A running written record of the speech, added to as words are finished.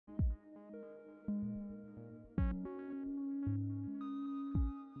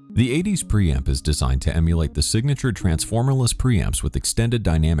The 80s preamp is designed to emulate the signature transformerless preamps with extended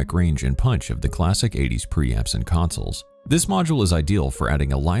dynamic range and punch of the classic 80s preamps and consoles. This module is ideal for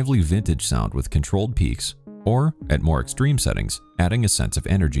adding a lively vintage sound with controlled peaks, or, at more extreme settings, adding a sense of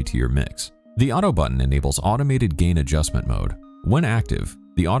energy to your mix. The auto button enables automated gain adjustment mode. When active,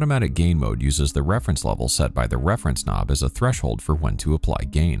 the automatic gain mode uses the reference level set by the reference knob as a threshold for when to apply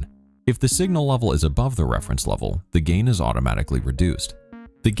gain. If the signal level is above the reference level, the gain is automatically reduced.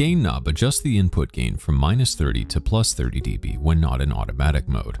 The gain knob adjusts the input gain from -30 to +30 dB when not in automatic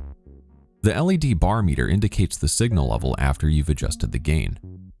mode. The LED bar meter indicates the signal level after you've adjusted the gain.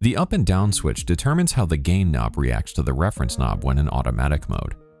 The up and down switch determines how the gain knob reacts to the reference knob when in automatic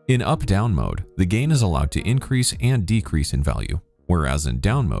mode. In up-down mode, the gain is allowed to increase and decrease in value, whereas in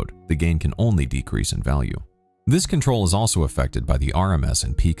down mode, the gain can only decrease in value. This control is also affected by the RMS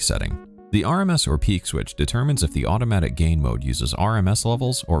and peak setting. The RMS or peak switch determines if the automatic gain mode uses RMS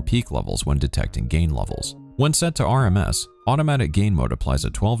levels or peak levels when detecting gain levels. When set to RMS, automatic gain mode applies a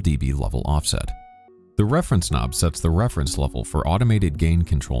 12 dB level offset. The reference knob sets the reference level for automated gain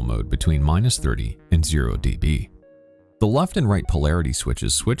control mode between -30 and 0 dB. The left and right polarity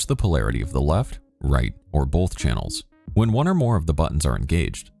switches switch the polarity of the left, right, or both channels. When one or more of the buttons are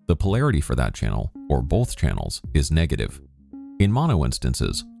engaged, the polarity for that channel, or both channels, is negative. In mono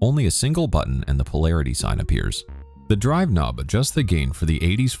instances, only a single button and the polarity sign appears. The drive knob adjusts the gain for the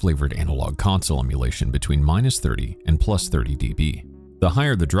 80s flavored analog console emulation between -30 and +30 dB. The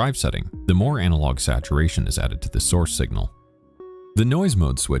higher the drive setting, the more analog saturation is added to the source signal. The noise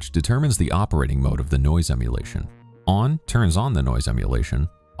mode switch determines the operating mode of the noise emulation. On turns on the noise emulation,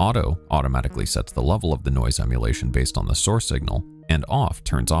 auto automatically sets the level of the noise emulation based on the source signal, and off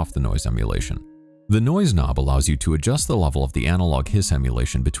turns off the noise emulation. The noise knob allows you to adjust the level of the analog hiss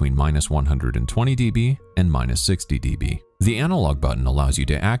emulation between -120 dB and -60 dB. The analog button allows you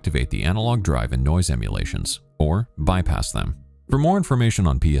to activate the analog drive and noise emulations, or bypass them. For more information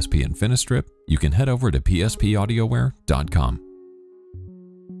on PSP InfiniStrip, you can head over to pspaudioware.com.